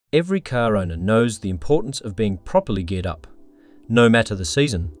Every car owner knows the importance of being properly geared up. No matter the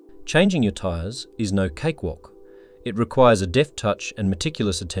season, changing your tyres is no cakewalk. It requires a deft touch and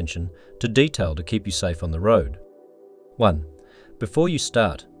meticulous attention to detail to keep you safe on the road. 1. Before you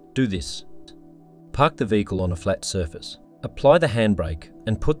start, do this. Park the vehicle on a flat surface. Apply the handbrake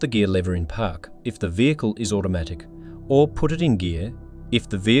and put the gear lever in park if the vehicle is automatic, or put it in gear if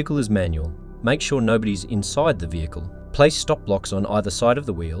the vehicle is manual. Make sure nobody's inside the vehicle. Place stop blocks on either side of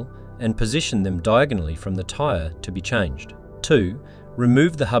the wheel and position them diagonally from the tyre to be changed. 2.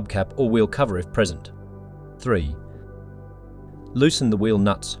 Remove the hubcap or wheel cover if present. 3. Loosen the wheel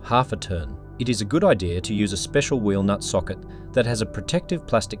nuts half a turn. It is a good idea to use a special wheel nut socket that has a protective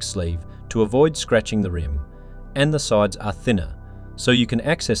plastic sleeve to avoid scratching the rim, and the sides are thinner, so you can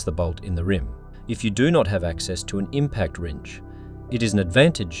access the bolt in the rim. If you do not have access to an impact wrench, it is an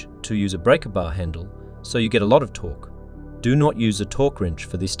advantage to use a breaker bar handle so you get a lot of torque. Do not use a torque wrench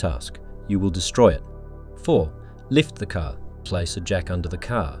for this task, you will destroy it. 4. Lift the car. Place a jack under the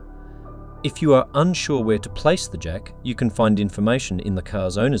car. If you are unsure where to place the jack, you can find information in the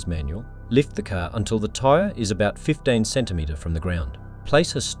car's owner's manual. Lift the car until the tyre is about 15 cm from the ground.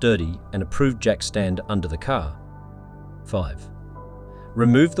 Place a sturdy and approved jack stand under the car. 5.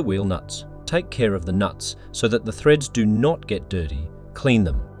 Remove the wheel nuts. Take care of the nuts so that the threads do not get dirty. Clean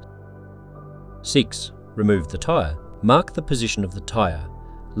them. 6. Remove the tyre. Mark the position of the tyre,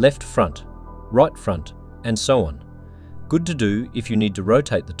 left front, right front, and so on. Good to do if you need to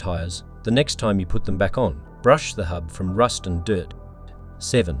rotate the tyres the next time you put them back on. Brush the hub from rust and dirt.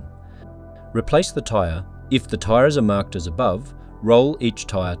 7. Replace the tyre. If the tyres are marked as above, roll each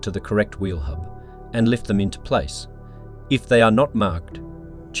tyre to the correct wheel hub and lift them into place. If they are not marked,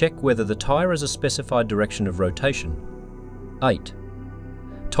 check whether the tyre has a specified direction of rotation. 8.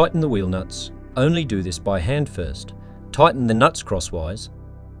 Tighten the wheel nuts. Only do this by hand first. Tighten the nuts crosswise.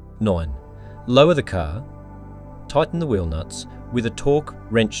 9. Lower the car. Tighten the wheel nuts with a torque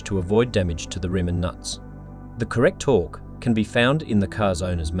wrench to avoid damage to the rim and nuts. The correct torque can be found in the car's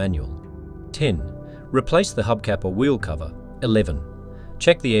owner's manual. 10. Replace the hubcap or wheel cover. 11.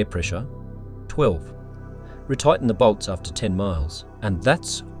 Check the air pressure. 12. Retighten the bolts after 10 miles. And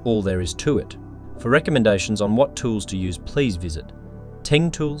that's all there is to it. For recommendations on what tools to use, please visit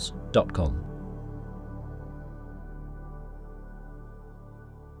TengTools.com.